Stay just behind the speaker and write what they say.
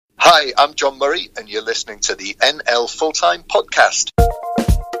Hi, I'm John Murray, and you're listening to the NL Full-Time Podcast.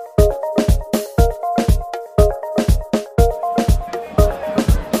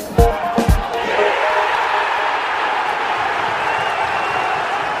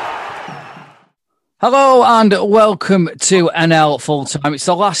 Hello and welcome to NL Full-Time. It's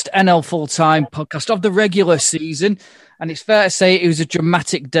the last NL Full-Time podcast of the regular season, and it's fair to say it was a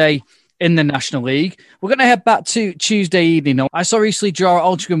dramatic day in the National League. We're going to head back to Tuesday evening. I saw recently draw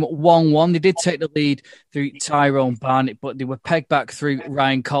Altrincham 1-1. They did take the lead through Tyrone Barnett, but they were pegged back through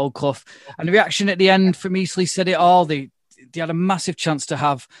Ryan Colclough. And the reaction at the end from Eastleigh said it all. They had a massive chance to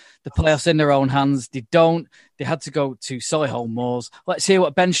have the playoffs in their own hands. They don't. They had to go to Solihull Moors. Let's hear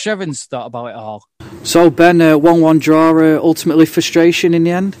what Ben Strevens thought about it all. So, Ben, 1-1 draw, ultimately frustration in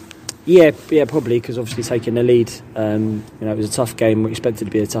the end? Yeah, probably, because obviously taking the lead, it was a tough game. We expected it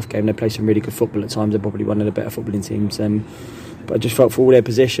to be a tough game. They played some really good football at times. They're probably one of the better footballing teams. But I just felt for all their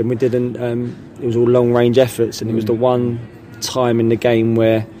position, we didn't. It was all long-range efforts, and it was the one time in the game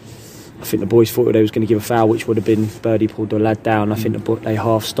where I think the boys thought they was going to give a foul, which would have been Birdie pulled the lad down. I think they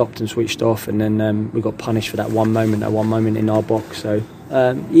half stopped and switched off, and then we got punished for that one moment in our box. So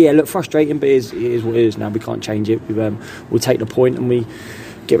frustrating, but it is what it is now. We can't change it. We'll take the point and we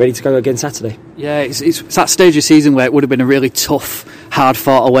get ready to go again Saturday. Yeah, it's that stage of the season where it would have been a really tough, hard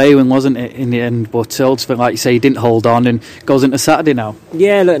fought away one, wasn't it, in the end? But ultimately, like you say, he didn't hold on and goes into Saturday now.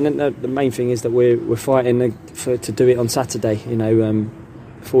 Yeah, look, the main thing is that we're fighting to do it on Saturday.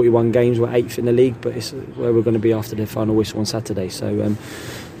 41 games, we're 8th in the league, but it's where we're going to be after the final whistle on Saturday. So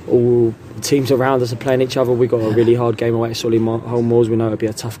all the teams around us are playing each other. We've got a really hard game away at Solihull Moors. We know it'll be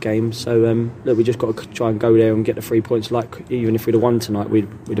a tough game. So we just got to try and go there and get the 3 points. Like, even if we'd have won tonight, we'd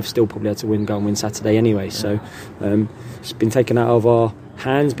have still probably had to go and win Saturday anyway. So it's been taken out of our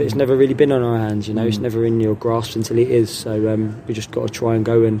hands, but it's never really been on our hands. It's never in your grasp until it is. So we just got to try and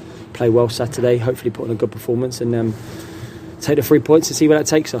go and play well Saturday. Hopefully put on a good performance and take the 3 points and see where that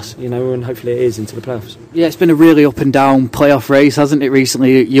takes us, and hopefully it is into the playoffs. Yeah, it's been a really up and down playoff race, hasn't it,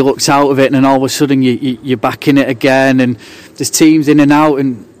 recently? You looked out of it and then all of a sudden you're back in it again, and there's teams in and out,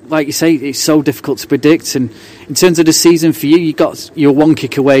 and like you say, it's so difficult to predict. And in terms of the season for you, you're one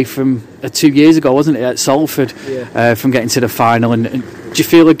kick away from 2 years ago, wasn't it, at Salford, from getting to the final, and do you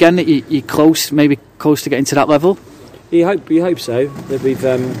feel again that you're close to getting to that level? You hope so. That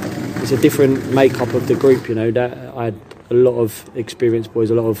it's a different makeup of the group, that I had a lot of experienced boys,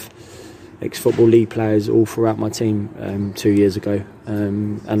 a lot of ex-football league players all throughout my team 2 years ago,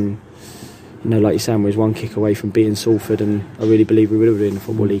 and like you're saying, we was one kick away from beating Salford, and I really believe we would have been a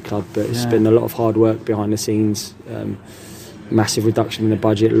football league club, but it's been a lot of hard work behind the scenes, massive reduction in the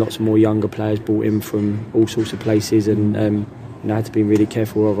budget, lots more younger players brought in from all sorts of places, and I had to be really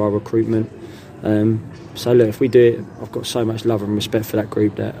careful of our recruitment. So look, if we do it, I've got so much love and respect for that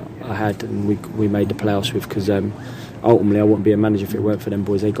group that I had, and we made the playoffs with, because ultimately I wouldn't be a manager if it weren't for them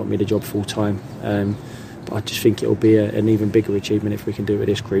boys. They got me the job full time, but I just think it'll be an even bigger achievement if we can do it with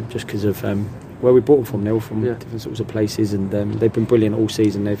this group, just because of where we brought them from. They're all from different sorts of places, and they've been brilliant all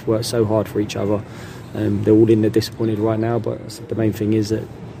season. They've worked so hard for each other. They're all in there disappointed right now, but the main thing is that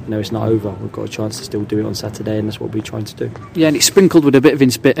it's not over. We've got a chance to still do it on Saturday, and that's what we're trying to do. Yeah, and it's sprinkled with a bit of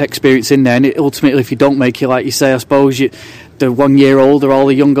experience in there, and ultimately, if you don't make it, like you say, I suppose the 1 year old are all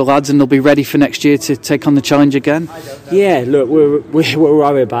the younger lads, and they'll be ready for next year to take on the challenge again. Yeah, look, we're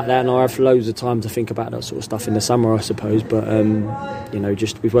worried about that, and I have loads of time to think about that sort of stuff in the summer, I suppose. But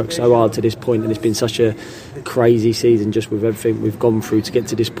we've worked so hard to this point, and it's been such a crazy season, just with everything we've gone through to get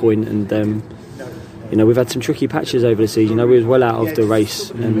to this point, and we've had some tricky patches over the season. We was well out of the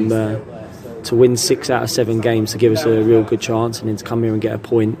race, and to win 6 out of 7 games to give us a real good chance, and then to come here and get a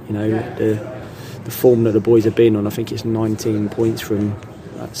point. The form that the boys have been on, I think it's 19 points from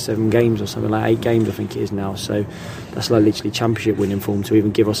 7 games or something, like 8 games I think it is now. So that's like literally championship winning form to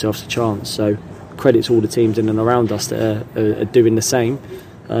even give ourselves a chance. So credit to all the teams in and around us that are doing the same.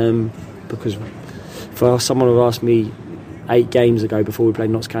 Because for someone who asked me 8 games ago before we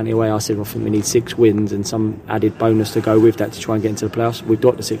played Notts County away, I said, I think we need 6 wins and some added bonus to go with that to try and get into the playoffs. We've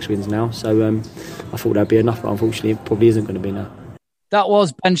got the 6 wins now, so I thought that'd be enough, but unfortunately it probably isn't going to be now. That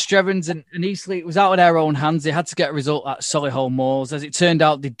was Ben Strevens, and Eastleigh was out of their own hands. They had to get a result at Solihull Moors. As it turned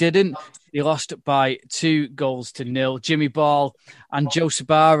out, they didn't. They lost by 2-0. Jimmy Ball and Joe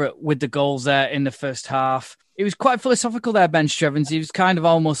Sabara with the goals there in the first half. He was quite philosophical there, Ben Strevens. He was kind of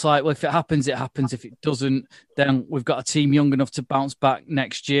almost like, well, if it happens, it happens. If it doesn't, then we've got a team young enough to bounce back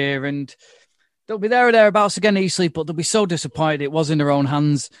next year. And they'll be there or thereabouts again, Eastleigh, but they'll be so disappointed. It was in their own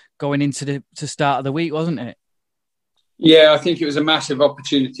hands going into the start of the week, wasn't it? Yeah, I think it was a massive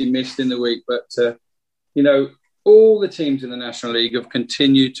opportunity missed in the week. But, all the teams in the National League have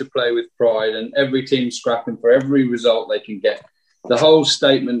continued to play with pride, and every team scrapping for every result they can get. The whole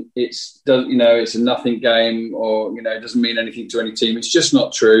statement, it's a nothing game, or it doesn't mean anything to any team. It's just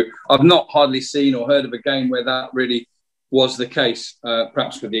not true. I've not hardly seen or heard of a game where that really was the case,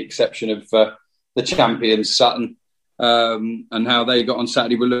 perhaps with the exception of the champions, Sutton, and how they got on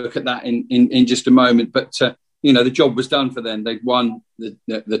Saturday. We'll look at that in just a moment. But, the job was done for them. They'd won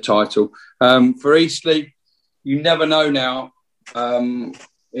the title. For Eastleigh, you never know now.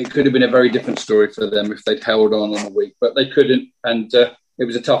 It could have been a very different story for them if they'd held on the week, but they couldn't. And it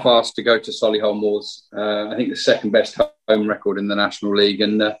was a tough ask to go to Solihull Moors. I think the second best home record in the National League,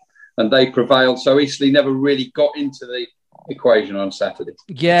 and they prevailed. So Eastleigh never really got into the equation on Saturday.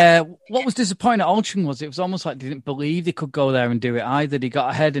 Yeah, what was disappointing at Altrincham was it was almost like they didn't believe they could go there and do it either. They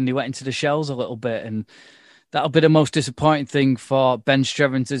got ahead and they went into the shells a little bit, and that'll be the most disappointing thing for Ben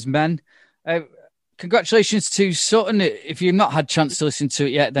Strevens' men. Congratulations to Sutton. If you've not had a chance to listen to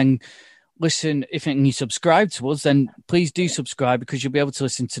it yet, then listen. If you subscribe to us, then please do subscribe, because you'll be able to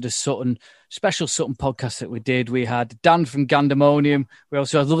listen to the special Sutton podcast that we did. We had Dan from Gandemonium. We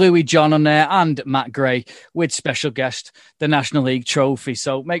also had Louis John on there and Matt Gray with special guest, the National League trophy.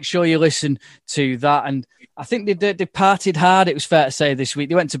 So make sure you listen to that. And I think they partied hard, it was fair to say, this week.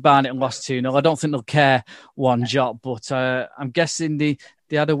 They went to Barnet and lost 2-0. I don't think they'll care one jot, but I'm guessing they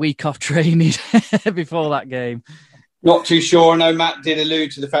had a week off training before that game. Not too sure. I know Matt did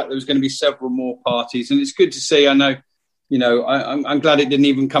allude to the fact there was going to be several more parties, and it's good to see. I know, I'm glad it didn't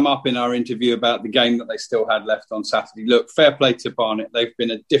even come up in our interview about the game that they still had left on Saturday. Look, fair play to Barnet. They've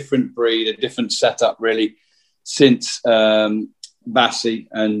been a different breed, a different setup, really, since Bassey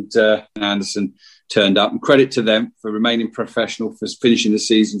and Anderson turned up. And credit to them for remaining professional, for finishing the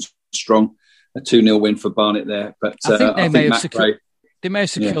season strong. A 2-0 win for Barnet there. But I think they may have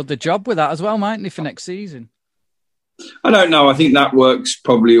secured the job with that as well, mightn't they, for next season? I don't know. I think that work's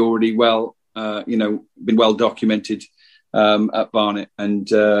probably already been well documented at Barnet. And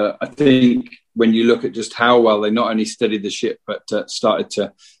I think when you look at just how well they not only steadied the ship, but started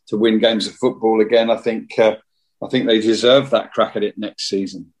to win games of football again, I think they deserve that crack at it next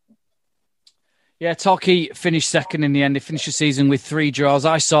season. Yeah, Torquay finished second in the end. They finished the season with 3 draws.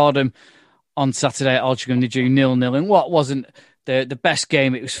 I saw them on Saturday at Altrincham. They drew 0-0 in what wasn't the best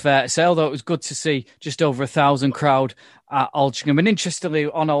game, it was fair to say, although it was good to see just over 1,000 crowd at Altrincham. And interestingly,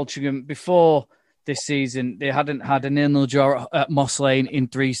 on Altrincham, before this season, they hadn't had a 0-0 draw at Moss Lane in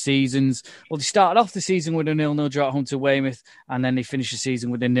 3 seasons. Well, they started off the season with a 0-0 draw at home to Weymouth, and then they finished the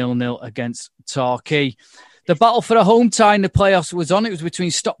season with a 0-0 against Torquay. The battle for the home tie in the playoffs was on. It was between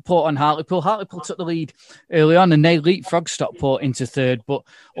Stockport and Hartlepool. Hartlepool took the lead early on and they leapfrogged Stockport into third. But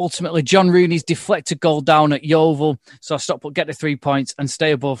ultimately, John Rooney's deflected goal down at Yeovil saw Stockport get the 3 points and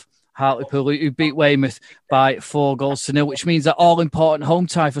stay above Hartlepool, who beat Weymouth by 4-0, which means that all-important home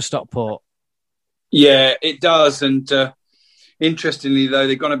tie for Stockport. Yeah, it does. And interestingly, though,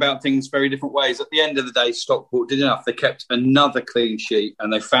 they've gone about things very different ways. At the end of the day, Stockport did enough. They kept another clean sheet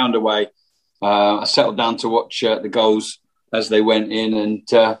and they found a way. I settled down to watch the goals as they went in,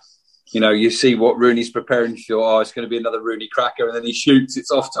 and you see what Rooney's preparing for. Oh, it's going to be another Rooney cracker, and then he shoots.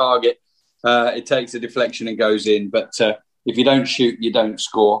 It's off target. It takes a deflection and goes in. But if you don't shoot, you don't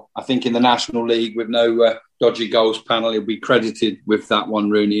score. I think in the National League, with no dodgy goals panel, he'll be credited with that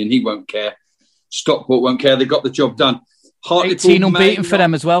one, Rooney, and he won't care. Stockport won't care. They got the job done. 18 unbeaten for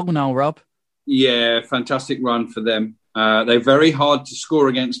them as well now, Rob. Yeah, fantastic run for them. They're very hard to score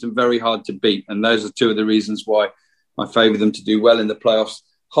against and very hard to beat. And those are 2 of the reasons why I favour them to do well in the playoffs.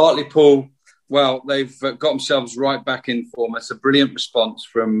 Hartlepool, well, they've got themselves right back in form. It's a brilliant response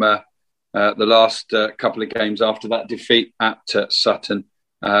from the last couple of games after that defeat at Sutton.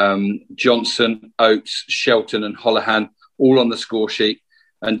 Johnson, Oates, Shelton and Holohan all on the score sheet.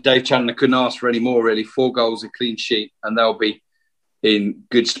 And Dave Chandler couldn't ask for any more, really. 4 goals, a clean sheet, and they'll be in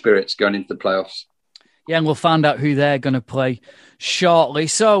good spirits going into the playoffs. Yeah, and we'll find out who they're going to play shortly.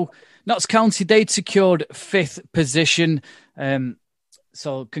 So, Notts County, they'd secured 5th position.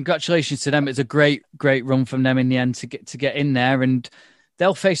 So, congratulations to them. It's a great run from them in the end to get in there. And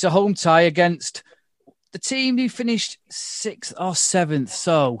they'll face a home tie against the team who finished 6th or 7th.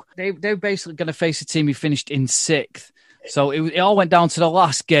 So, they're basically going to face a team who finished in 6th. So, it all went down to the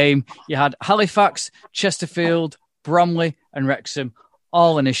last game. You had Halifax, Chesterfield, Bromley and Wrexham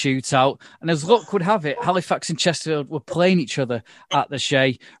all in a shootout. And as luck would have it, Halifax and Chesterfield were playing each other at the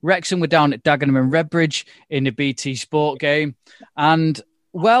Shea. Wrexham were down at Dagenham and Redbridge in the BT Sport game. And,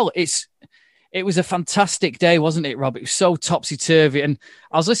 well, it was a fantastic day, wasn't it, Rob? It was so topsy-turvy. And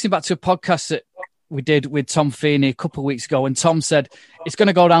I was listening back to a podcast that we did with Tom Feeney a couple of weeks ago, and Tom said it's going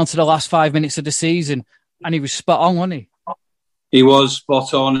to go down to the last 5 minutes of the season And he was spot on, wasn't he? He was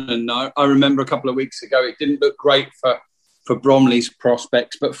spot on. And I remember a couple of weeks ago, it didn't look great for Bromley's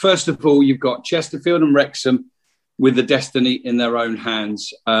prospects. But first of all, you've got Chesterfield and Wrexham with the destiny in their own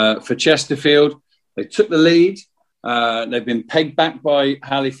hands. For Chesterfield, they took the lead. They've been pegged back by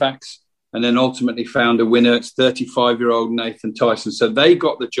Halifax and then ultimately found a winner. It's 35-year-old Nathan Tyson. So they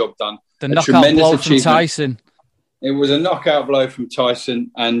got the job done. The knockout blow from Tyson. It was a knockout blow from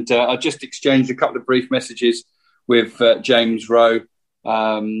Tyson. And I just exchanged a couple of brief messages with James Rowe.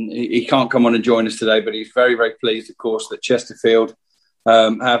 He can't come on and join us today, but he's very, very pleased, of course, that Chesterfield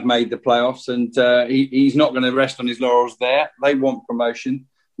have made the playoffs. And he's not going to rest on his laurels there. They want promotion.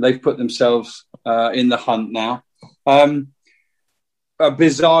 They've put themselves in the hunt now. A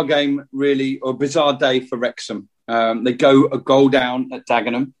bizarre game, really, or bizarre day for Wrexham. They go a goal down at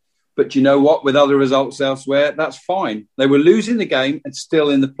Dagenham. But you know what? With other results elsewhere, that's fine. They were losing the game and still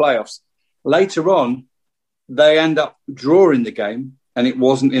in the playoffs. Later on, they end up drawing the game and it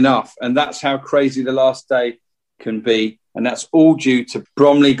wasn't enough. And that's how crazy the last day can be. And that's all due to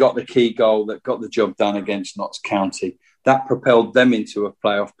Bromley got the key goal that got the job done against Notts County. That propelled them into a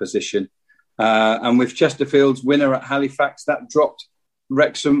playoff position. And with Chesterfield's winner at Halifax, that dropped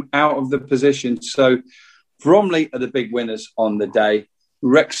Wrexham out of the position. So Bromley are the big winners on the day.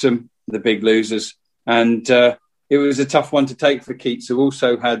 Wrexham, the big losers. And it was a tough one to take for Keats, who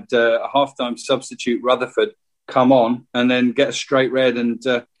also had a half-time substitute, Rutherford, come on and then get a straight red. And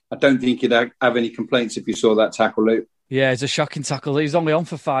I don't think he'd have any complaints if you saw that tackle, Luke. Yeah, it's a shocking tackle. He was only on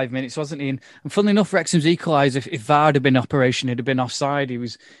for 5 minutes, wasn't he? And funnily enough, Wrexham's equalised. If VAR had been in operation, he'd have been offside. He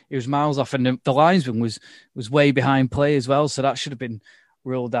was miles off, and the linesman was way behind play as well. So that should have been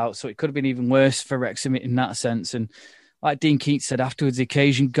ruled out. So it could have been even worse for Wrexham in that sense. And like Dean Keats said afterwards, the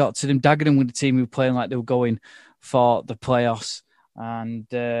occasion got to them. Dagenham with the team who were playing like they were going for the playoffs.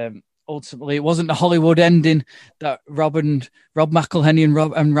 And ultimately, it wasn't the Hollywood ending that Rob McElhenney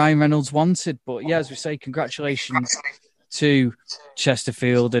and Ryan Reynolds wanted. But yeah, as we say, congratulations to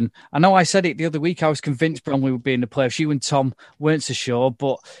Chesterfield. And I know I said it the other week, I was convinced Bromley would be in the playoffs. You and Tom weren't so sure,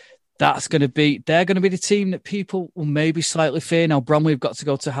 but they're going to be the team that people will maybe slightly fear. Now, Bromley have got to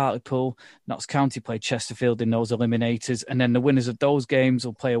go to Hartlepool. Notts County play Chesterfield in those eliminators. And then the winners of those games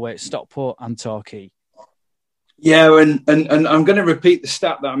will play away at Stockport and Torquay. Yeah, and I'm going to repeat the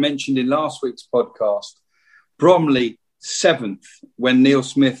stat that I mentioned in last week's podcast. Bromley, 7th, when Neil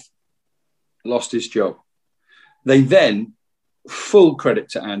Smith lost his job. They then, full credit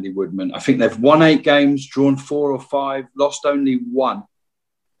to Andy Woodman. I think they've won 8 games, drawn 4 or 5, lost only 1.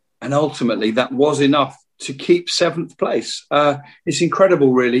 And ultimately, that was enough to keep 7th place. It's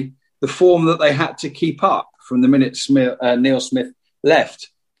incredible, really, the form that they had to keep up from the minute Neil Smith left.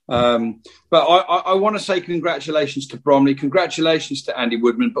 But I want to say congratulations to Bromley, congratulations to Andy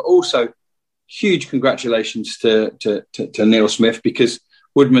Woodman, but also huge congratulations to Neil Smith, because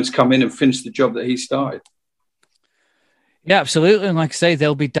Woodman's come in and finished the job that he started. Yeah, absolutely. And like I say,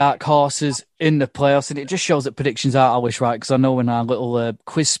 there'll be dark horses in the playoffs. And it just shows that predictions are always right. Because I know in our little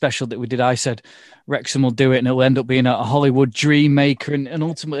quiz special that we did, I said Wrexham will do it and it'll end up being a Hollywood dream maker. And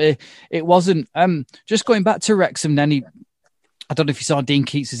ultimately, it wasn't. Just going back to Wrexham, then I don't know if you saw Dean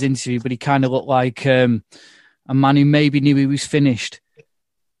Keats' interview, but he kind of looked like a man who maybe knew he was finished.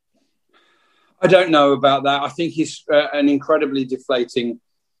 I don't know about that. I think he's an incredibly deflating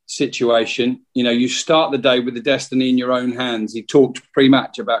situation. You know, you start the day with the destiny in your own hands. He talked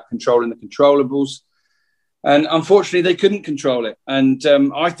pre-match about controlling the controllables, and unfortunately they couldn't control it. And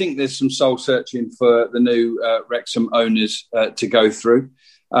I think there's some soul searching for the new Wrexham owners to go through.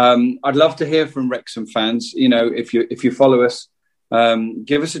 I'd love to hear from Wrexham fans. You know, if you follow us,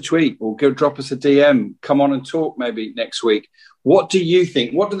 give us a tweet or drop us a DM. Come on and talk maybe next week. What do you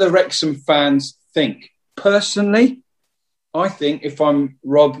think? What do the Wrexham fans think? Personally, I think if I'm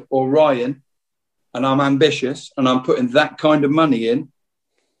Rob or Ryan and I'm ambitious and I'm putting that kind of money in,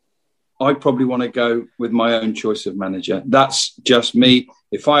 I probably want to go with my own choice of manager. That's just me.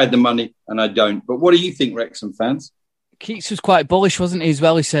 If I had the money, and I don't. But what do you think, Wrexham fans? Keats was quite bullish, wasn't he, as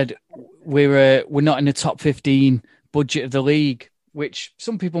well? He said, we're not in the top 15 budget of the league, which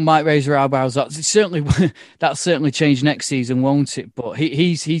some people might raise their eyebrows at. That'll certainly change next season, won't it? But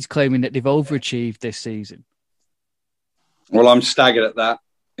he's claiming that they've overachieved this season. Well, I'm staggered at that.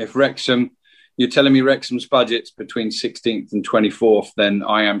 If you're telling me Wrexham's budget's between 16th and 24th, then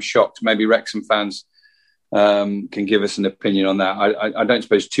I am shocked. Maybe Wrexham fans can give us an opinion on that. I don't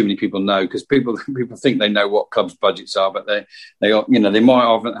suppose too many people know, because people think they know what clubs' budgets are, but they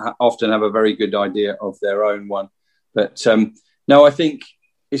might often have a very good idea of their own one. But no, I think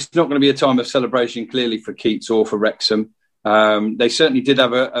it's not going to be a time of celebration, clearly, for Keats or for Wrexham. They certainly did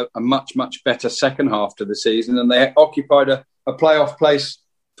have a much, much better second half to the season, and they occupied a playoff place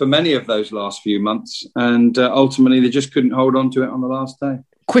for many of those last few months. And ultimately, they just couldn't hold on to it on the last day.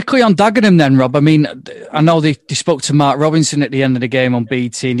 Quickly on Dagenham then, Rob. I mean, I know they spoke to Mark Robinson at the end of the game on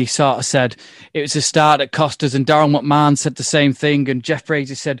BT, and he sort of said it was a start that cost us, and Darryl McMahon said the same thing, and Jeff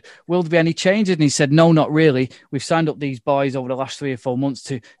Brazier said, will there be any changes? And he said, no, not really. We've signed up these boys over the last 3 or 4 months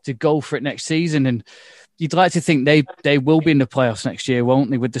to go for it next season, and you'd like to think they will be in the playoffs next year,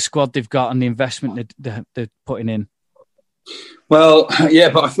 won't they, with the squad they've got and the investment they're putting in? Well, yeah,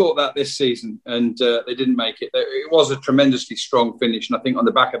 but I thought that this season, and they didn't make it. It was a tremendously strong finish, and I think on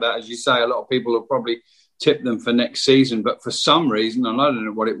the back of that, as you say, a lot of people will probably tip them for next season. But for some reason, and I don't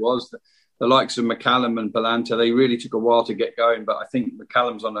know what it was, the likes of McCallum and Balanta, they really took a while to get going. But I think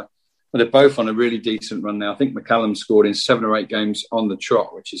McCallum's they're both on a really decent run now. I think McCallum scored in 7 or 8 games on the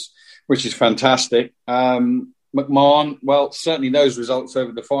trot, which is fantastic. McMahon, well, certainly those results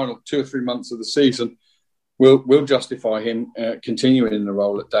over the final 2 or 3 months of the season will justify him continuing in the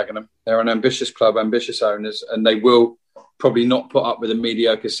role at Dagenham. They're an ambitious club, ambitious owners, and they will probably not put up with a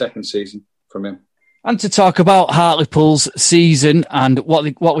mediocre second season from him. And to talk about Hartlepool's season and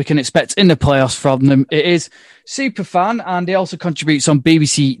what we can expect in the playoffs from them, it is Superfan, and he also contributes on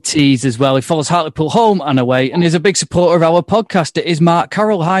BBC Tees as well. He follows Hartlepool home and away, and is a big supporter of our podcast. It is Mark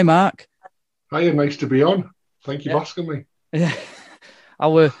Carroll. Hi, Mark. Hi, nice to be on. Thank you for asking me. Yeah,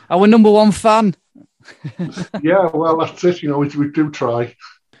 our number one fan. Yeah, well, that's it. We do try.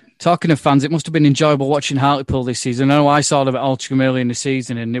 Talking of fans, it must have been enjoyable watching Hartlepool this season. I know I saw them at Altrincham early in the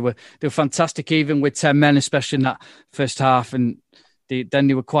season, and they were fantastic, even with 10 men, especially in that first half. And then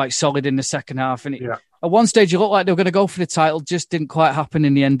they were quite solid in the second half. And at one stage, it looked like they were going to go for the title. Just didn't quite happen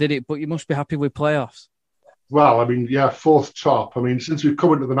in the end, did it? But you must be happy with playoffs. Well, I mean, yeah, 4th top. I mean, since we've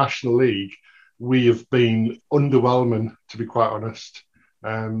come into the National League, we have been underwhelming, to be quite honest.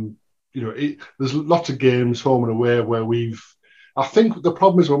 There's lots of games home and away where I think the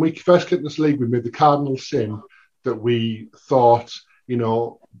problem is when we first get in this league, we made the cardinal sin that we thought,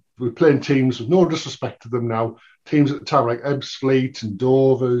 we're playing teams with no disrespect to them now, teams at the time like Ebbsfleet and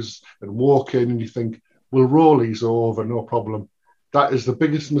Dovers and Woking, and you think, we'll roll these over, no problem. That is the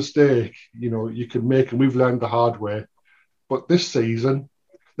biggest mistake, you can make, and we've learned the hard way. But this season,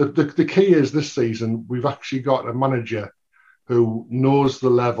 the key is this season, we've actually got a manager who knows the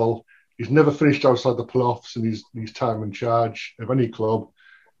level. He's never finished outside the playoffs in his time in charge of any club.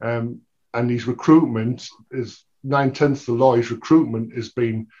 And his recruitment is 9/10 the law. His recruitment has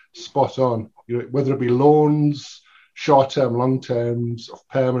been spot on. Whether it be loans, short-term, long-terms, of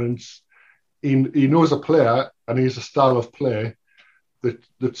permanence. He knows a player, and he has a style of play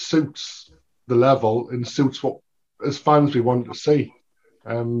that suits the level and suits what, as fans, we want to see.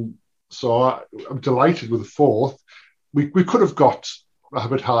 So I'm delighted with the 4th. We could have got a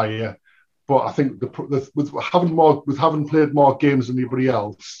bit higher, but I think with having played more games than anybody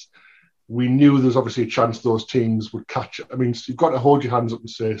else, we knew there's obviously a chance those teams would catch it. I mean, you've got to hold your hands up and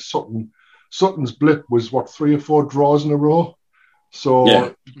say Sutton's blip was 3 or 4 draws in a row. So yeah.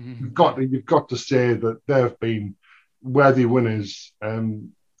 You've got to say that they've been worthy winners.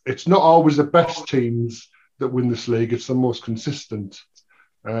 It's not always the best teams that win this league; it's the most consistent.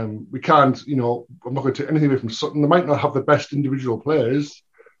 We can't, I'm not going to take anything away from Sutton. They might not have the best individual players,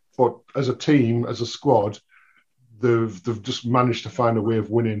 but as a team, as a squad, they've just managed to find a way of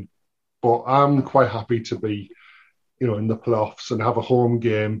winning. But I'm quite happy to be, in the playoffs and have a home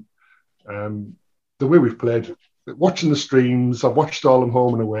game. The way we've played, watching the streams, I've watched all of them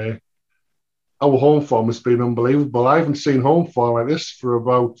home and away. Our home form has been unbelievable. I haven't seen home form like this for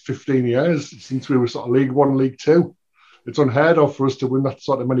about 15 years, since we were sort of League 1, League 2. It's unheard of for us to win that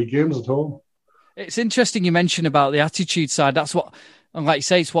sort of many games at home. It's interesting you mentioned about the attitude side. That's what, and like you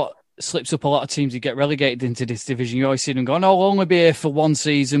say, it's what slips up a lot of teams who get relegated into this division. You always see them going, I'll only be here for one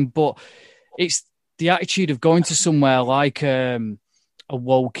season. But it's the attitude of going to somewhere like a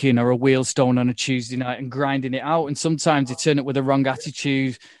Woking or a Wealdstone on a Tuesday night and grinding it out. And sometimes they turn it with the wrong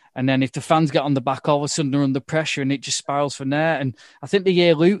attitude. And then if the fans get on the back, all of a sudden they're under pressure and it just spirals from there. And I think the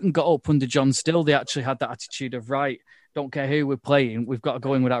year Luton got up under John Still, they actually had that attitude of, right, don't care who we're playing, we've got to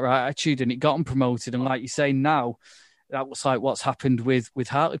go in with that right attitude. And it got them promoted. And like you say, now, that was like what's happened with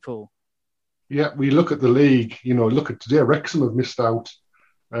Hartlepool. Yeah, we look at the league, look at today, Wrexham have missed out.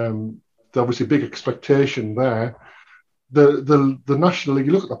 There's obviously a big expectation there. The National League,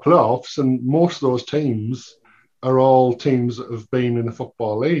 you look at the playoffs, and most of those teams are all teams that have been in the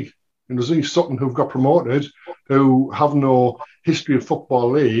Football League. And there's only Sutton who've got promoted, who have no history of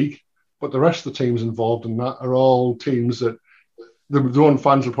Football League, but the rest of the teams involved in that are all teams that their own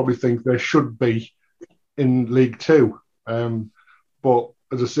fans will probably think they should be in League 2. But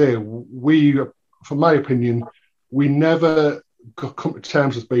as I say, from my opinion, we never come to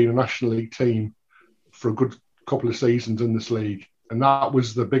terms with being a National League team for a good couple of seasons in this league. And that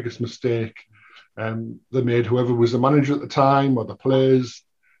was the biggest mistake they made, whoever was the manager at the time or the players.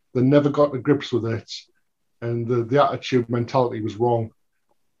 They never got to grips with it. And the attitude mentality was wrong.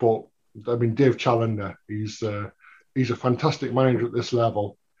 But, I mean, Dave Challoner, he's a fantastic manager at this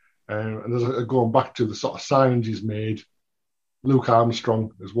level. And as going back to the sort of signings he's made, Luke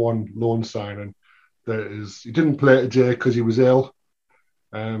Armstrong is one loan signing. He didn't play today because he was ill.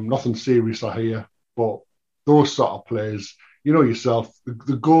 Nothing serious, I hear. But those sort of players, you know yourself,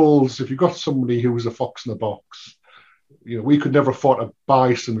 the goals, if you've got somebody who was a fox in the box, you know, we could never afford to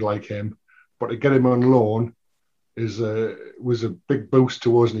buy somebody like him, but to get him on loan was a big boost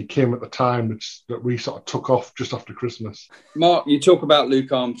to us, and he came at the time that we sort of took off just after Christmas. Mark, you talk about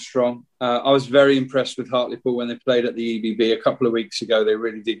Luke Armstrong. I was very impressed with Hartlepool when they played at the EBB a couple of weeks ago. They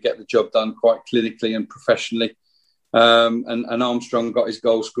really did get the job done quite clinically and professionally. And Armstrong got his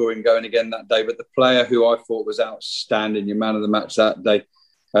goal scoring going again that day. But the player who I thought was outstanding, your man of the match that day,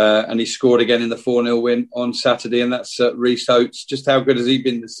 and he scored again in the 4-0 win on Saturday, and that's Reece Oates. Just how good has he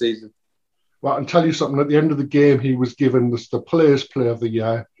been this season? Well, I can tell you something. At the end of the game, he was given the Players' Player of the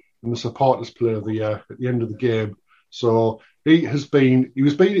Year and the Supporters' Player of the Year at the end of the game. So he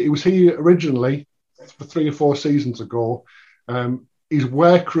was here originally for 3 or 4 seasons ago. His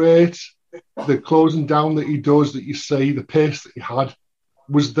work rate, the closing down that he does, that you see, the pace that he had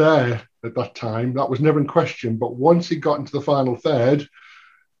was there at that time. That was never in question. But once he got into the final third,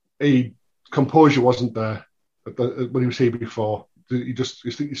 composure wasn't there when he was here before. I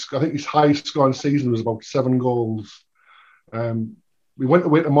think his highest scoring season was about 7 goals. We went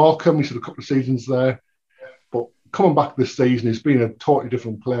away to Morecambe. He had a couple of seasons there, but coming back this season, he's been a totally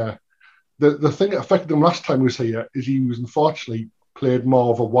different player. The thing that affected him last time he was here is he was unfortunately played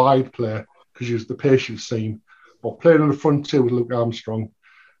more of a wide player because he was the pace you've seen. But playing on the front two with Luke Armstrong,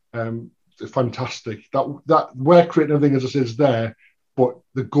 fantastic. That work rate and everything, as I said, is there, but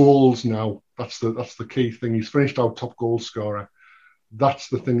the goals now, that's the key thing. He's finished our top goal scorer. That's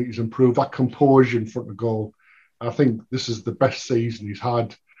the thing that he's improved, that composure in front of goal. And I think this is the best season he's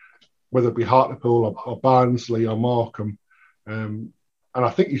had, whether it be Hartlepool or Barnsley or Morecambe. And I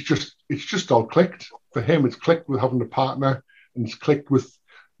think it's just all clicked. For him, it's clicked with having a partner, and it's clicked with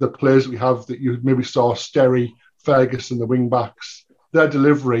the players we have that you maybe saw, Sterry, Ferguson, the wing-backs. Their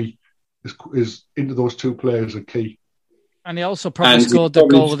delivery is into those 2 players are key. And he also probably scored the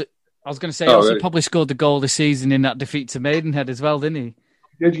goal. I was going to say, probably scored the goal this season in that defeat to Maidenhead as well, didn't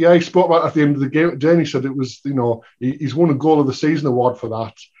he? Yeah, he spoke about it at the end of the game today, and he said it was, he's won a Goal of the Season award for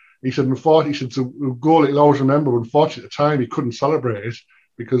that. He said, it's a goal he'll always remember. Unfortunately, at the time, he couldn't celebrate it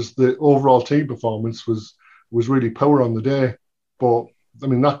because the overall team performance was really poor on the day. But, I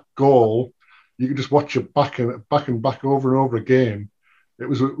mean, that goal, you could just watch it back and back over and over again. It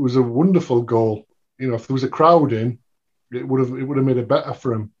was a wonderful goal. If there was a crowd in, it would have made it better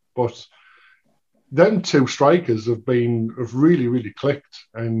for him. But them 2 strikers have really, really clicked.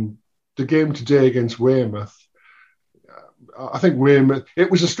 And the game today against Weymouth, I think Weymouth,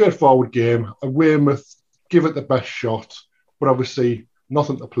 it was a straightforward game. Weymouth give it the best shot, but obviously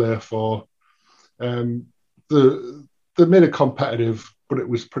nothing to play for. They made it competitive, but it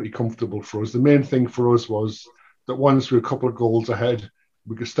was pretty comfortable for us. The main thing for us was that once we were a couple of goals ahead,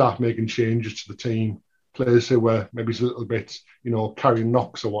 we could start making changes to the team. Players who were maybe a little bit, carrying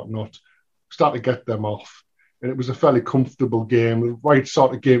knocks or whatnot, start to get them off. And it was a fairly comfortable game, the right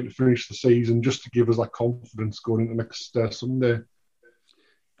sort of game to finish the season, just to give us that confidence going into next Sunday.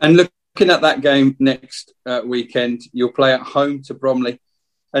 And looking at that game next weekend, you'll play at home to Bromley.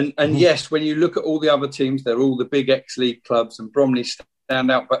 And yes, when you look at all the other teams, they're all the big ex-league clubs, and Bromley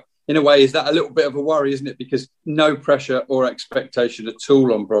stand out. But in a way, is that a little bit of a worry, isn't it? Because no pressure or expectation at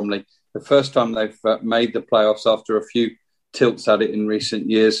all on Bromley. The first time they've made the playoffs after a few tilts at it in recent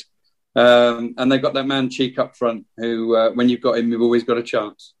years. And they've got that man Cheek up front who, when you've got him, you've always got a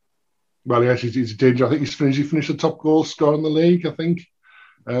chance. Well, yes, he's a danger. I think he finished the top goal scorer in the league, I think.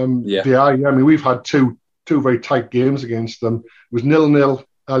 Yeah. I mean, we've had two very tight games against them. It was 0-0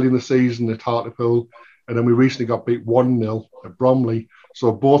 early in the season at Hartlepool, and then we recently got beat 1-0 at Bromley.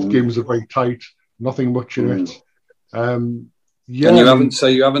 So both games are very tight, nothing much in it. And you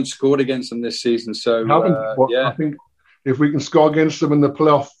haven't scored against them this season, so I think if we can score against them in the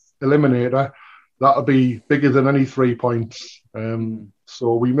playoff eliminator, that'll be bigger than any 3 points.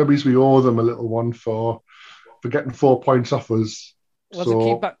 So we owe them a little one for getting 4 points off us. I think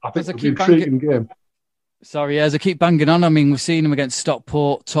it'll be an intriguing game. Sorry, as I keep banging on. I mean, we've seen him against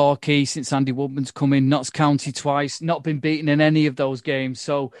Stockport, Torquay, since Andy Woodman's come in, Notts County twice, not been beaten in any of those games.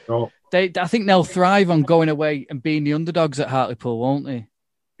 So I think they'll thrive on going away and being the underdogs at Hartlepool, won't they?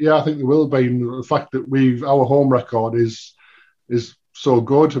 Yeah, I think they will be. And the fact that our home record is so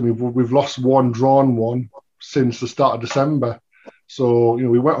good. I mean, we've lost one, drawn one since the start of December. So,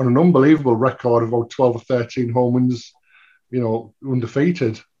 we went on an unbelievable record of about 12 or 13 home wins,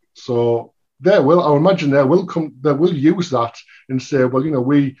 undefeated. So I imagine they will use that and say, well,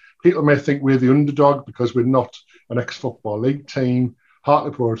 people may think we're the underdog because we're not an ex-Football League team.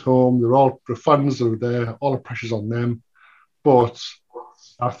 Hartlepool at home, the fans are there, all the pressure's on them. But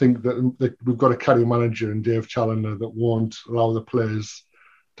I think that we've got a carry manager in Dave Challoner that won't allow the players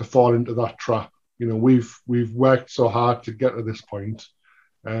to fall into that trap. We've worked so hard to get to this point,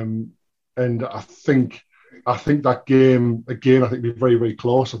 and I think that game again. I think it'll be very, very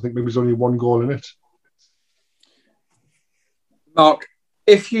close. I think maybe there's only one goal in it. Mark,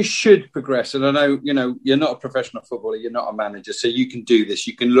 if you should progress, and I know you're not a professional footballer, you're not a manager, so you can do this.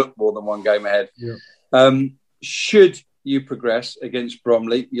 You can look more than one game ahead. Yeah. Should you progress against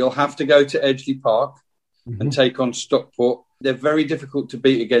Bromley, you'll have to go to Edgeley Park and take on Stockport. They're very difficult to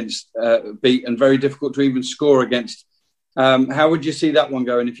beat and very difficult to even score against. How would you see that one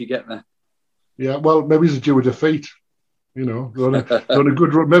going if you get there? Yeah, well, maybe it's due a defeat. They're on a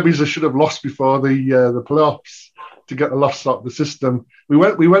good run. Maybe they should have lost before the playoffs to get the loss out of the system. We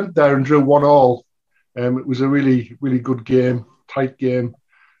went there and drew 1-1. It was a really, really good game, tight game.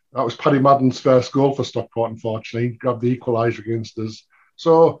 That was Paddy Madden's first goal for Stockport, unfortunately. Grabbed the equaliser against us.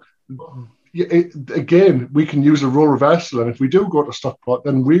 So, again, we can use a role reversal. And if we do go to Stockport,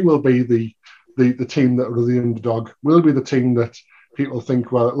 then we will be the team that are the underdog. We'll be the team that people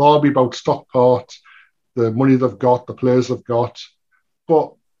think, well, it'll all be about Stockport, the money they've got, the players they've got.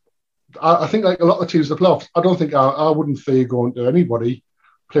 But I think like a lot of teams in the playoffs, I don't think I wouldn't fear going to anybody,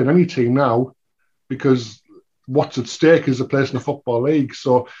 playing any team now, because what's at stake is a place in the Football League.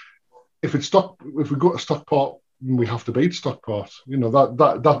 So if we go to Stockport, we have to beat Stockport.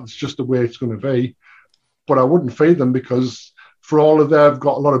 That's just the way it's going to be. But I wouldn't fear them because for all of they've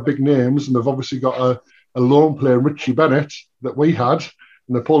got a lot of big names, and they've obviously got a lone player, Richie Bennett, that we had,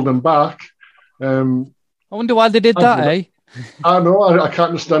 and they pulled him back. I wonder why they did that, eh? I know. I can't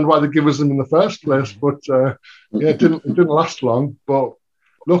understand why they give us them in the first place, but it didn't last long. But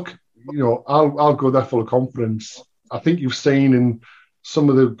look, I'll go there full of confidence. I think you've seen in some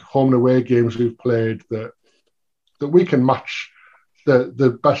of the home and away games we've played that we can match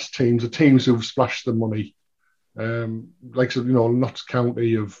the best teams, the teams who've splashed the money. Notts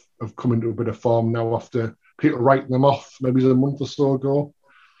County have come into a bit of form now after people writing them off maybe a month or so ago.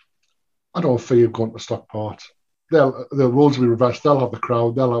 I don't fear going to Stockport. The roles will be reversed. They'll have the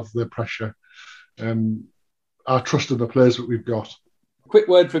crowd. They'll have the pressure. I trust in the players that we've got. Quick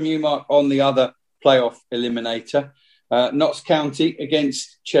word from you, Mark, on the other playoff eliminator. Notts County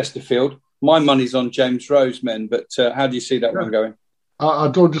against Chesterfield. My money's on James Rose, men, but how do you see that one going? I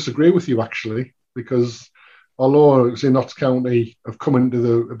don't disagree with you, actually, because although Notts County have come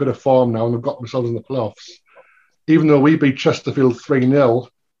into a bit of form now and they've got themselves in the playoffs, even though we beat Chesterfield 3-0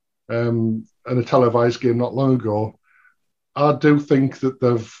 in a televised game not long ago, I do think that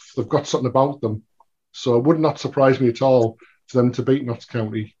they've got something about them. So it would not surprise me at all for them to beat Notts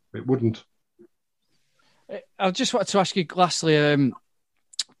County. It wouldn't. I just wanted to ask you, lastly,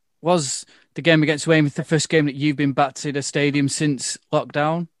 was the game against Weymouth the first game that you've been back to the stadium since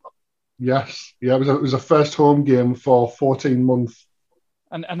lockdown? Yes. Yeah, it was a first home game for 14 months.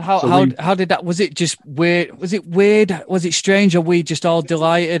 And how did that? Was it just weird? Was it weird? Was it strange? Or were we just all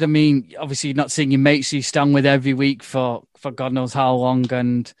delighted? I mean, obviously you're not seeing your mates you stand with every week for God knows how long.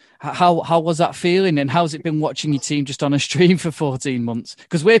 And how was that feeling? And how's it been watching your team just on a stream for 14 months?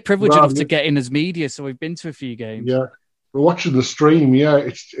 Because we're privileged enough to get in as media, so we've been to a few games. Yeah, we're watching the stream. Yeah,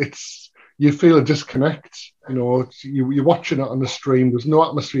 it's you feel a disconnect. You're watching it on the stream. There's no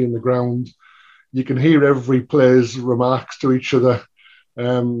atmosphere in the ground. You can hear every player's remarks to each other.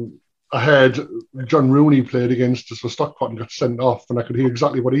 I heard John Rooney played against us for Stockport and got sent off, and I could hear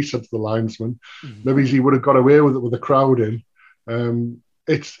exactly what he said to the linesman. Maybe he would have got away with it with the crowd in.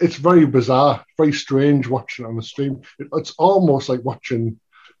 It's very bizarre, very strange watching it on the stream. It's almost like watching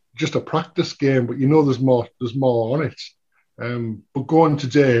just a practice game, but there's more on it. But going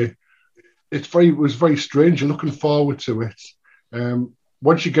today, it was very strange. You're looking forward to it.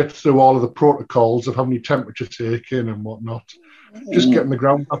 Once you get through all of the protocols of having your temperature taken and whatnot, just getting the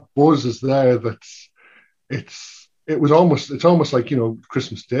ground, that buzz is there. It's almost like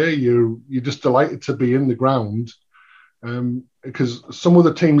Christmas Day. You're just delighted to be in the ground, because some of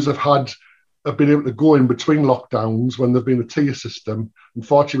the teams have had have been able to go in between lockdowns when there've been a tier system.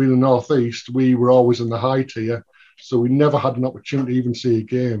 Unfortunately, in the North East, we were always in the high tier, so we never had an opportunity to even see a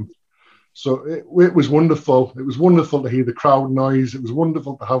game. So it was wonderful. It was wonderful to hear the crowd noise. It was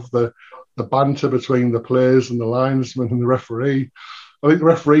wonderful to have the banter between the players and the linesmen and the referee. I think the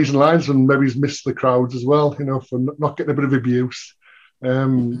referees and linesmen maybe missed the crowds as well, for not getting a bit of abuse.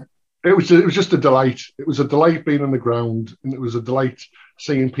 It was just a delight. It was a delight being on the ground, and it was a delight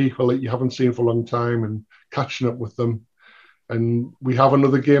seeing people that you haven't seen for a long time and catching up with them. And we have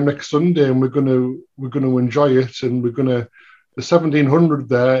another game next Sunday, and we're going to enjoy it. And the 1,700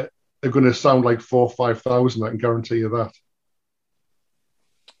 there are going to sound like 4,000 or 5,000. I can guarantee you that.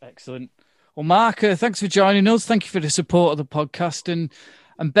 Excellent. Well, Mark, thanks for joining us. Thank you for the support of the podcast,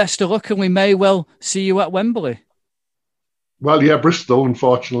 and best of luck. And we may well see you at Wembley. Well, yeah, Bristol,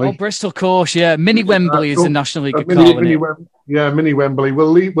 unfortunately. Oh, Bristol, of course, yeah. Mini Wembley is the National League mini Wembley. We'll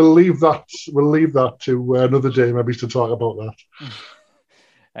leave that to another day, maybe, to talk about that.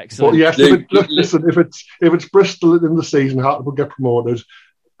 Excellent. But yes, listen, if it's Bristol in the season, Hartlepool get promoted,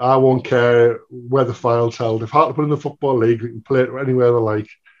 I won't care where the file's held. If Hartlepool in the Football League, we can play it anywhere they like.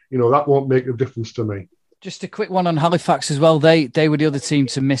 That won't make a difference to me. Just a quick one on Halifax as well. They were the other team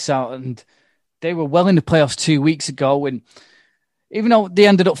to miss out, and they were well in the playoffs 2 weeks ago, and even though they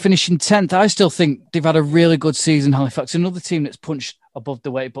ended up finishing 10th, I still think they've had a really good season, Halifax. Another team that's punched above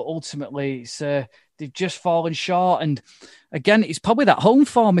the weight, but ultimately they've just fallen short. And again, it's probably that home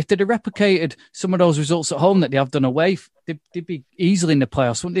form. If they'd have replicated some of those results at home that they have done away, they'd be easily in the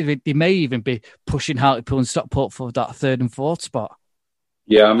playoffs, wouldn't they? They may even be pushing Hartlepool and Stockport for that 3rd and 4th spot.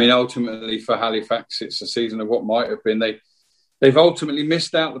 Yeah, I mean, ultimately for Halifax, it's a season of what might have been. They've ultimately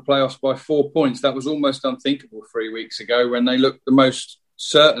missed out the playoffs by 4 points. That was almost unthinkable 3 weeks ago when they looked the most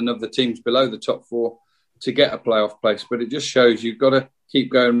certain of the teams below the top 4 to get a playoff place. But it just shows you've got to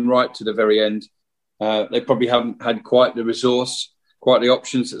keep going right to the very end. They probably haven't had quite the resource, quite the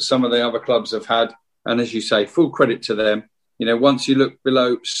options that some of the other clubs have had. And as you say, full credit to them. Once you look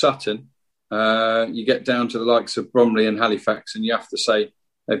below Sutton, you get down to the likes of Bromley and Halifax, and you have to say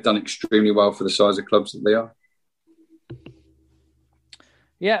they've done extremely well for the size of clubs that they are.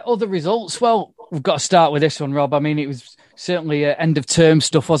 Yeah, other results. Well, we've got to start with this one, Rob. I mean, it was certainly end of term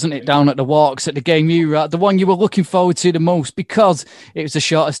stuff, wasn't it, down at the Walks at the game you were at, the one you were looking forward to the most because it was the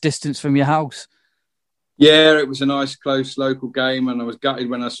shortest distance from your house. Yeah, it was a nice, close local game, and I was gutted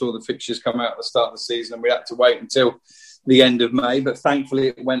when I saw the fixtures come out at the start of the season, and we had to wait until the end of May. But thankfully,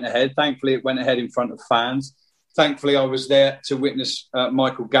 it went ahead. Thankfully, it went ahead in front of fans. Thankfully, I was there to witness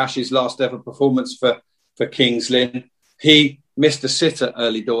Michael Gash's last ever performance for Kings Lynn. He missed a sitter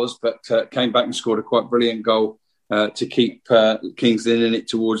early doors, but came back and scored a quite brilliant goal to keep Kings Lynn in it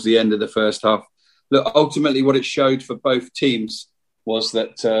towards the end of the first half. Look, ultimately, what it showed for both teams was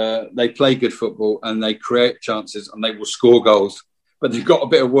that they play good football and they create chances and they will score goals. But they've got a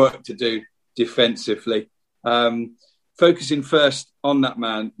bit of work to do defensively. Focusing first on that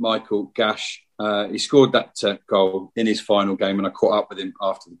man, Michael Gash, he scored that goal in his final game, and I caught up with him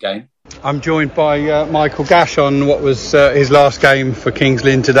after the game. I'm joined by Michael Gash on what was his last game for Kings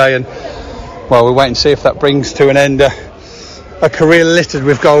Lynn today, and well, we'll wait and see if that brings to an end a career littered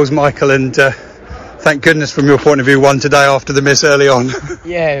with goals, Michael, and thank goodness from your point of view one today after the miss early on.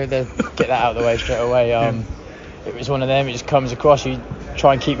 Yeah, get that out of the way straight away. It was one of them, it just comes across, you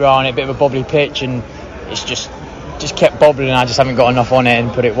try and keep your eye on it, a bit of a bobbly pitch, and it's just kept bobbling. I just haven't got enough on it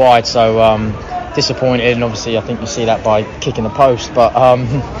and put it wide, so disappointed, and obviously I think you see that by kicking the post, but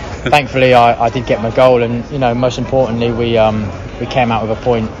thankfully I did get my goal, and most importantly we came out with a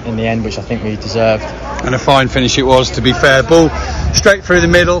point in the end, which I think we deserved. And a fine finish it was, to be fair. Ball straight through the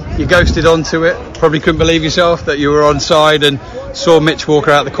middle, you ghosted onto it, probably couldn't believe yourself that you were onside, and saw Mitch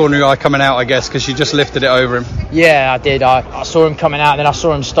Walker out the corner of your eye coming out, I guess, because you just lifted it over him. Yeah, I did. I saw him coming out, and then I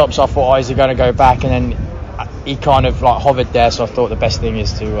saw him stop, so I thought, is he going to go back? And then he kind of hovered there, so I thought the best thing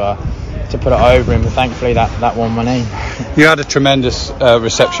is to put it over him, but thankfully that won my name. You had a tremendous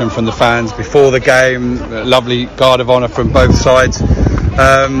reception from the fans before the game, a lovely guard of honour from both sides,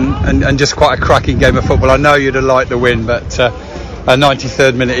 and just quite a cracking game of football. I know you'd have liked the win, but a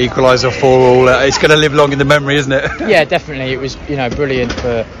 93rd minute equaliser 4-4, it's going to live long in the memory, isn't it? Yeah, definitely. It was brilliant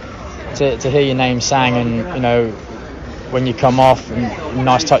to hear your name sang, and when you come off, and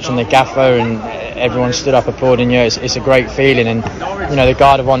nice touch on the gaffer, and everyone stood up applauding you. It's a great feeling, and the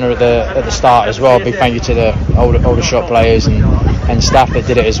guard of honour at the start as well. Big thank you to the older shot players and staff that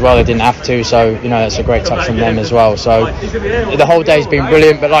did it as well. They didn't have to, so that's a great touch from them as well. So the whole day's been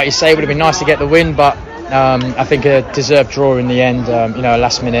brilliant, but like you say, it would have been nice to get the win, but I think a deserved draw in the end. A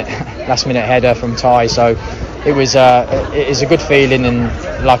last minute header from Ty. So it's a good feeling,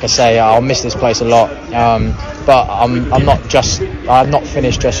 and like I say, I'll miss this place a lot. But I'm not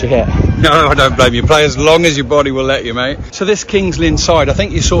finished just yet. No, I don't blame you. Play as long as your body will let you, mate. So this Kings Lynn side, I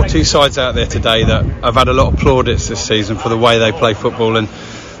think you saw two sides out there today that have had a lot of plaudits this season for the way they play football, and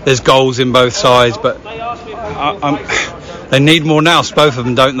there's goals in both sides, but they need more now, both of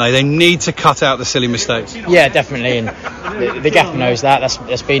them, don't they? They need to cut out the silly mistakes. Yeah, definitely, and the gaffer knows that.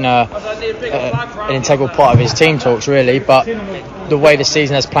 That's been an integral part of his team talks, really. But the way the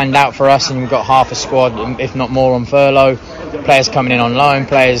season has planned out for us, and we've got half a squad, if not more, on furlough, players coming in on loan,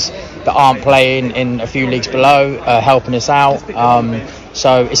 players that aren't playing in a few leagues below, helping us out.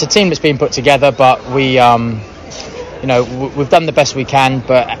 So it's a team that's been put together, but we've done the best we can.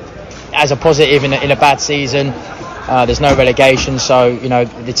 But as a positive in a bad season, there's no relegation, so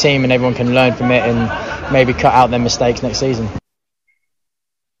the team and everyone can learn from it and maybe cut out their mistakes next season.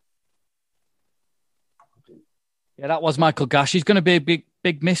 Yeah, that was Michael Gash. He's going to be a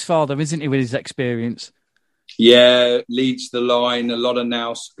big miss father, isn't he, with his experience? Yeah, leads the line, a lot of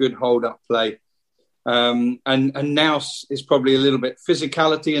nous, good hold-up play. And nous is probably a little bit...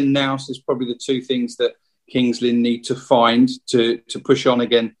 Physicality and nous is probably the two things that Kings Lynn need to find to push on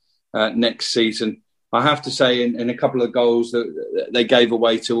again next season. I have to say, in a couple of goals that they gave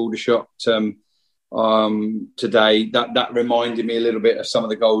away to Aldershot today, that reminded me a little bit of some of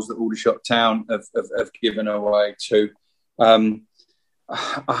the goals that Aldershot Town have given away too.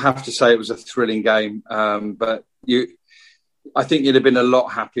 I have to say it was a thrilling game, but I think you'd have been a lot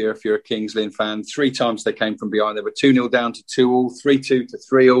happier if you're a Kings Lynn fan. 3 times they came from behind. They were 2-0 down to 2-2, 3-2 to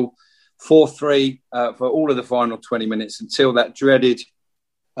 3-3, 4-3 for all of the final 20 minutes until that dreaded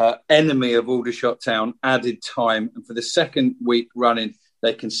enemy of Aldershot Town added time, and for the second week running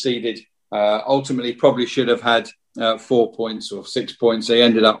they conceded. Ultimately probably should have had 4 points or 6 points. They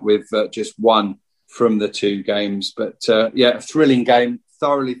ended up with just 1 from the 2 games, but a thrilling game.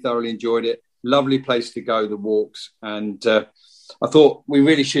 Thoroughly enjoyed it. Lovely place to go, the walks, and I thought we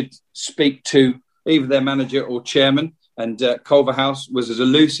really should speak to either their manager or chairman. And Culverhouse was as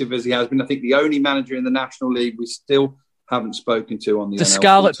elusive as he has been. I think the only manager in the National League we still haven't spoken to on the NL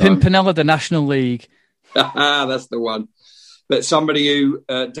Scarlet Pimpernel, the National League. That's the one. But somebody who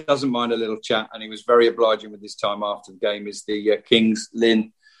doesn't mind a little chat, and he was very obliging with his time after the game, is the Kings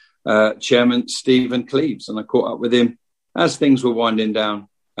Lynn chairman, Stephen Cleves. And I caught up with him as things were winding down.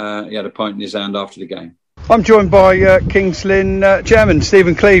 He had a pint in his hand after the game. I'm joined by Kings Lynn chairman,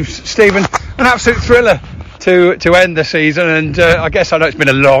 Stephen Cleves. Stephen, an absolute thriller to end the season. And I guess I know it's been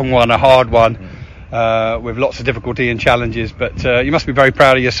a long one, a hard one. With lots of difficulty and challenges, but you must be very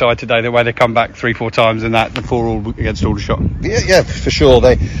proud of your side today, the way they come back 3-4 times in that before all against Aldershot. Yeah, for sure.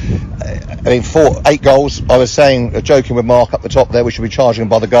 8 goals. I was joking with Mark up the top there, we should be charging them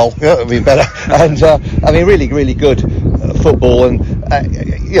by the goal. Yeah, it would be better. And really good football. And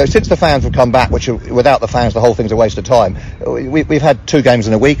since the fans have come back, which without the fans, the whole thing's a waste of time. We've had 2 games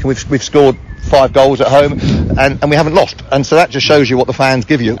in a week, and we've scored 5 goals at home, and we haven't lost, and so that just shows you what the fans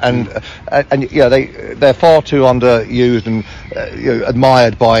give you, and they're far too underused and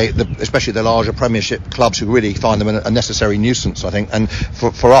admired by especially the larger Premiership clubs, who really find them a necessary nuisance, I think. And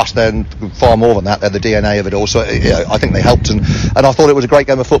for us, they're far more than that. They're the DNA of it all. So I think they helped, and I thought it was a great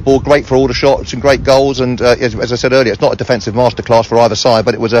game of football, great for Aldershot, some great goals, and as I said earlier, it's not a defensive masterclass for either side,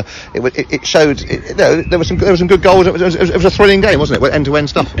 but it showed there was some good goals. It was a thrilling game, wasn't it? End to end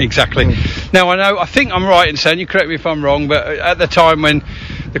stuff. Exactly. Now I think I'm right in saying, you correct me if I'm wrong, but at the time when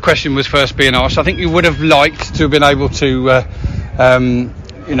the question was first being asked, I think you would have liked to have been able to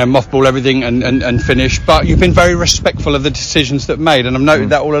mothball everything and finish, but you've been very respectful of the decisions that made, and I've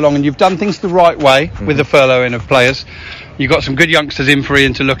noted that all along, and you've done things the right way with the furloughing of players. You've got some good youngsters in for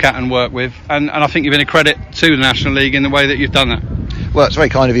Ian to look at and work with, and I think you've been a credit to the National League in the way that you've done that. Well, it's very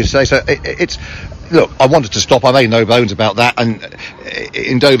kind of you to say so. Look, I wanted to stop. I made no bones about that. And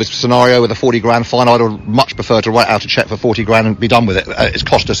in Dover's scenario with a 40 grand fine, I'd have much preferred to write out a cheque for 40 grand and be done with it. It's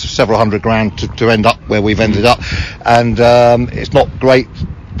cost us several hundred grand to end up where we've ended up. And it's not great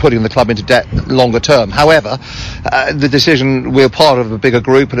putting the club into debt longer term. However, the decision, we're part of a bigger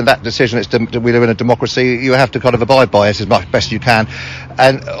group, and in that decision, we live in a democracy, you have to kind of abide by it as much best you can.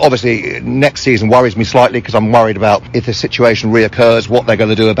 And obviously next season worries me slightly, because I'm worried about if this situation reoccurs, what they're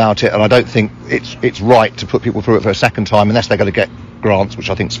going to do about it, and I don't think it's right to put people through it for a second time unless they're going to get grants, which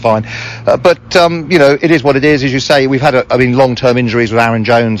I think is fine. But it is what it is. As you say, we've had long-term injuries with Aaron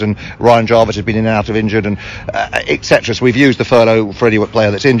Jones, and Ryan Jarvis has been in and out of injured, and etc. So we've used the furlough for any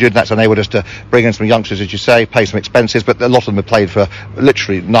player that's injured. That's enabled us to bring in some youngsters, as you say, pay some expenses, but a lot of them have played for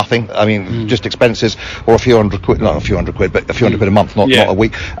literally nothing. Just expenses, or a few hundred quid, not a few hundred quid, but a few hundred quid a month, not a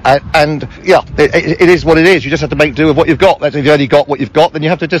week. It is what it is. You just have to make do with what you've got. If you've only got what you've got, then you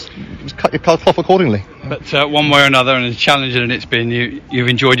have to just cut your cloth accordingly. But one way or another, and as challenging as it's been, you've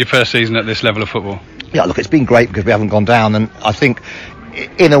enjoyed your first season at this level of football. Yeah, look, it's been great because we haven't gone down, and I think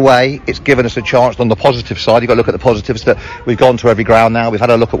in a way it's given us a chance. On the positive side, you've got to look at the positives, that we've gone to every ground now. We've had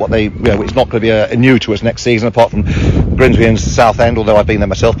a look at what it's not going to be a new to us next season, apart from Grimsby and Southend, although I've been there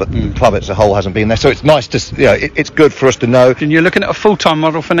myself, but the club as a whole hasn't been there. So it's nice to, it's good for us to know. And you're looking at a full-time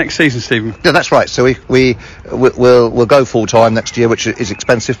model for next season, Stephen? Yeah, that's right. So we'll go full-time next year, which is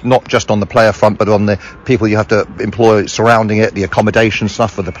expensive, not just on the player front, but on the people you have to employ surrounding it, the accommodation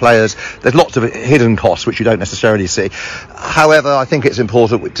stuff for the players. There's lots of hidden costs which you don't necessarily see. However, I think it's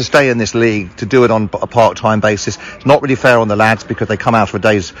important to stay in this league, to do it on a part-time basis. It's not really fair on the lads, because they come out for a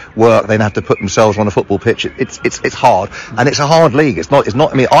day's work, they have to put themselves on a football pitch. It's hard, and it's a hard league. It's not.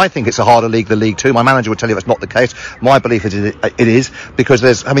 I think it's a harder league than League Two. My manager would tell you that's not the case. My belief is it is, because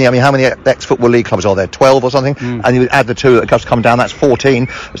there's how many ex-football league clubs are there? 12 or something, and you add the two that have come down, that's 14.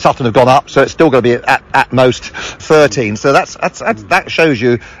 Sutton have gone up, so it's still going to be at most 13. So that shows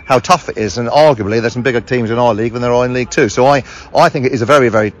you how tough it is, and arguably there's some bigger teams in our league than there are in League Two. So I think it is a very,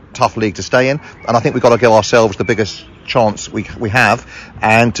 very tough league to stay in, and I think we've got to give ourselves the biggest chance we have,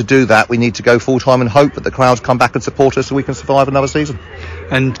 and to do that we need to go full time and hope that the crowds come back and support us so we can survive another season.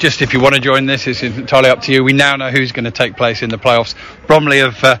 And just if you want to join this, it's entirely up to you. We now know who's going to take place in the playoffs. Bromley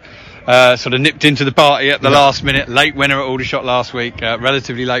have sort of nipped into the party at the last minute. Late winner at Aldershot last week,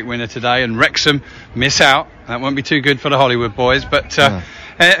 relatively late winner today, and Wrexham miss out. That won't be too good for the Hollywood boys, but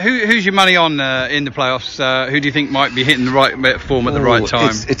who's your money on in the playoffs? Who do you think might be hitting the right bit of form at the right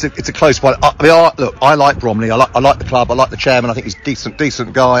time? It's a close one. I like Bromley. I like the club. I like the chairman. I think he's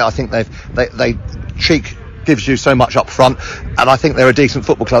decent guy. I think they cheek gives you so much up front, and I think they're a decent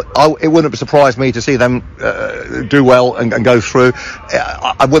football club. It wouldn't surprise me to see them do well and go through.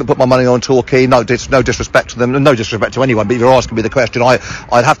 I wouldn't put my money on Torquay. No disrespect to them, and no disrespect to anyone, but if you're asking me the question,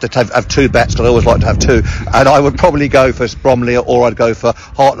 I'd have to have two bets, because I always like to have two, and I would probably go for Bromley, or I'd go for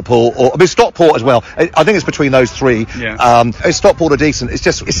Hartlepool, Stockport as well. I think it's between those three. Stockport are decent.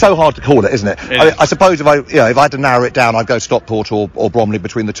 It's so hard to call it, isn't it? I suppose if I had to narrow it down, I'd go Stockport or Bromley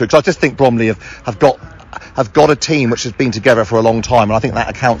between the two, because I just think Bromley have got a team which has been together for a long time, and I think that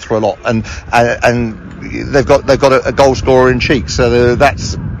accounts for a lot. And they've got a goal scorer in Cheeks, so that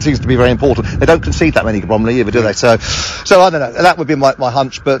seems to be very important. They don't concede that many, Bromley, either, do they? So I don't know. That would be my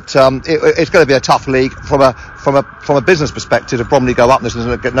hunch, but it's going to be a tough league from a business perspective. If Bromley go up, there's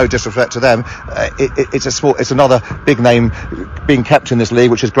no disrespect to them. It's another big name being kept in this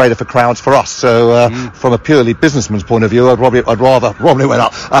league, which is greater for crowds for us. So from a purely businessman's point of view, I'd rather Bromley went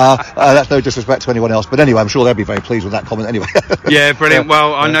up. That's no disrespect to anyone else, but anyway, I'm sure they'll be very pleased with that comment anyway. Yeah, brilliant.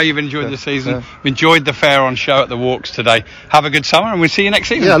 Well, I know you've enjoyed the season, enjoyed the fair on show at the Walks today. Have a good summer, and we'll see you next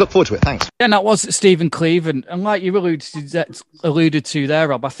season. Yeah, I look forward to it. Thanks. Yeah, and that was Stephen Cleeve, and like you alluded to there,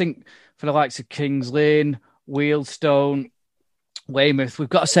 Rob, I think for the likes of Kings Lynn, Wealdstone, Weymouth, we've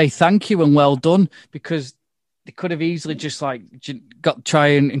got to say thank you and well done, because they could have easily just got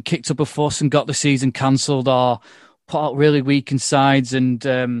trying and kicked up a fuss and got the season cancelled, or put out really weakened sides and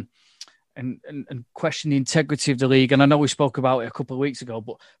question the integrity of the league. And I know we spoke about it a couple of weeks ago,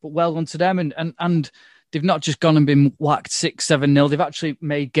 but well done to them. And they've not just gone and been whacked 6-7-0. They've actually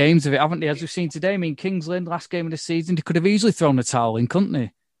made games of it, haven't they? As we've seen today, I mean, Kings Lynn, last game of the season, they could have easily thrown the towel in, couldn't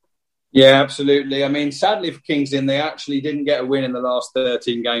they? Yeah, absolutely. I mean, sadly for Kings Lynn, they actually didn't get a win in the last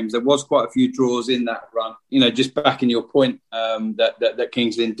 13 games. There was quite a few draws in that run. You know, just backing your point that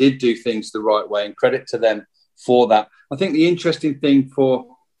Kings Lynn did do things the right way, and credit to them for that. I think the interesting thing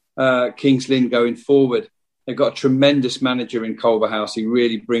for Kings Lynn going forward, they've got a tremendous manager in Culverhouse. He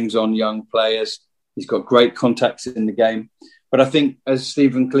really brings on young players. He's got great contacts in the game. But I think, as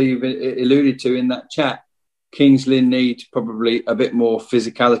Stephen Cleeve alluded to in that chat, Kings Lynn need probably a bit more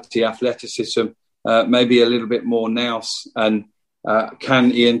physicality, athleticism, maybe a little bit more nous. And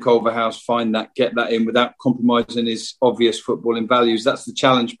can Ian Culverhouse find that, get that in without compromising his obvious footballing values? That's the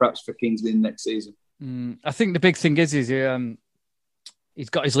challenge perhaps for Kings Lynn next season. I think the big thing is he's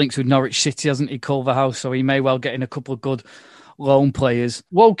got his links with Norwich City, hasn't he, Culverhouse? So he may well get in a couple of good loan players.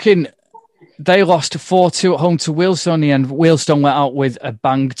 Woking, they lost 4-2 at home to Wealdstone in the end. Wealdstone went out with a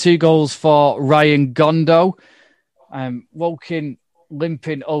bang. 2 goals for Ryan Gondo. Woking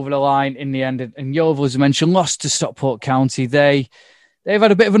limping over the line in the end. And Yeovil, as I mentioned, lost to Stockport County. They've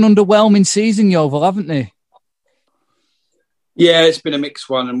had a bit of an underwhelming season, Yeovil, haven't they? Yeah, it's been a mixed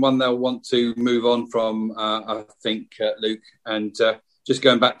one, and one they'll want to move on from, I think, Luke. And just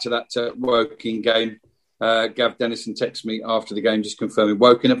going back to that Woking game, Gav Dennison texted me after the game just confirming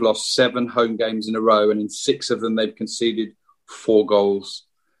Woking have lost 7 home games in a row, and in 6 of them they've conceded 4 goals.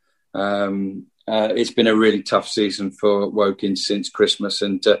 It's been a really tough season for Woking since Christmas,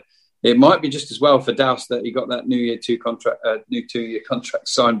 and it might be just as well for Douse that he got that new 2-year contract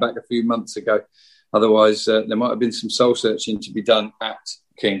signed back a few months ago. Otherwise, there might have been some soul searching to be done at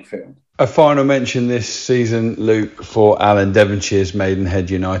Kingfield. A final mention this season, Luke, for Alan Devonshire's Maidenhead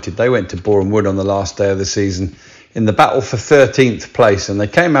United. They went to Boreham Wood on the last day of the season in the battle for 13th place, and they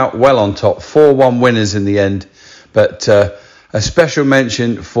came out well on top, 4-1 winners in the end. But a special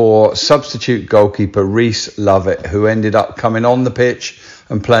mention for substitute goalkeeper Reece Lovett, who ended up coming on the pitch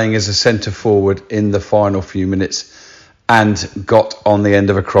and playing as a centre forward in the final few minutes, and got on the end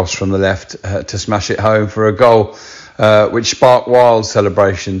of a cross from the left to smash it home for a goal, which sparked wild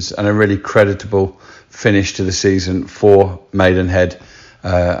celebrations and a really creditable finish to the season for Maidenhead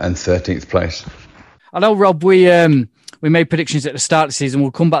and 13th place. I know, Rob, we made predictions at the start of the season.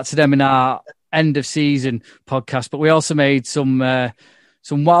 We'll come back to them in our end of season podcast, but we also made some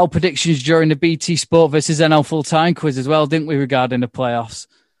wild predictions during the BT Sport versus NL Full-Time quiz as well, didn't we, regarding the playoffs?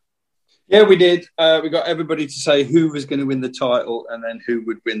 Yeah, we did. We got everybody to say who was going to win the title and then who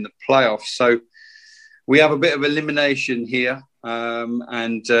would win the playoffs. So we have a bit of elimination here.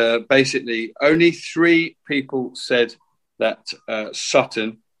 And basically only 3 people said that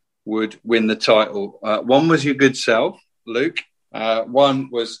Sutton would win the title. One was your good self, Luke. One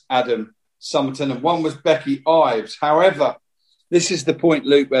was Adam Summerton, and one was Becky Ives. However, this is the point,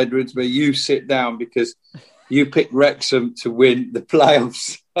 Luke Edwards, where you sit down because you picked Wrexham to win the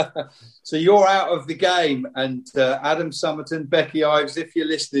playoffs. So you're out of the game. And Adam Summerton, Becky Ives, if you're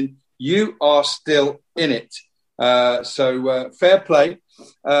listening, you are still in it. So fair play.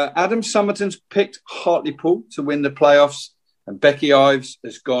 Adam Summerton's picked Hartlepool to win the playoffs, and Becky Ives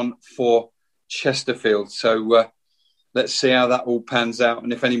has gone for Chesterfield. So let's see how that all pans out,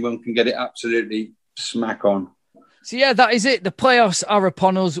 and if anyone can get it absolutely smack on. So yeah, that is it. The playoffs are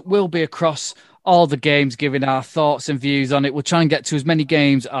upon us. We'll be across all the games, giving our thoughts and views on it. We'll try and get to as many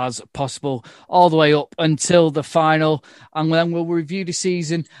games as possible, all the way up until the final, and then we'll review the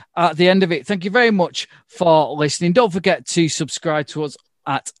season at the end of it. Thank you very much for listening. Don't forget to subscribe to us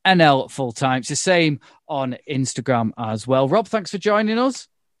at NL Full-Time. It's the same on Instagram as well. Rob, thanks for joining us.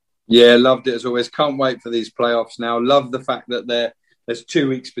 Yeah, loved it as always. Can't wait for these playoffs now. Love the fact that there's 2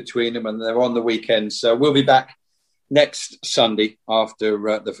 weeks between them and they're on the weekend. So we'll be back next Sunday after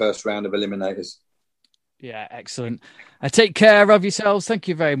the first round of eliminators. Yeah, excellent. Take care of yourselves. Thank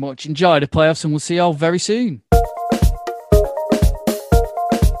you very much. Enjoy the playoffs, and we'll see you all very soon.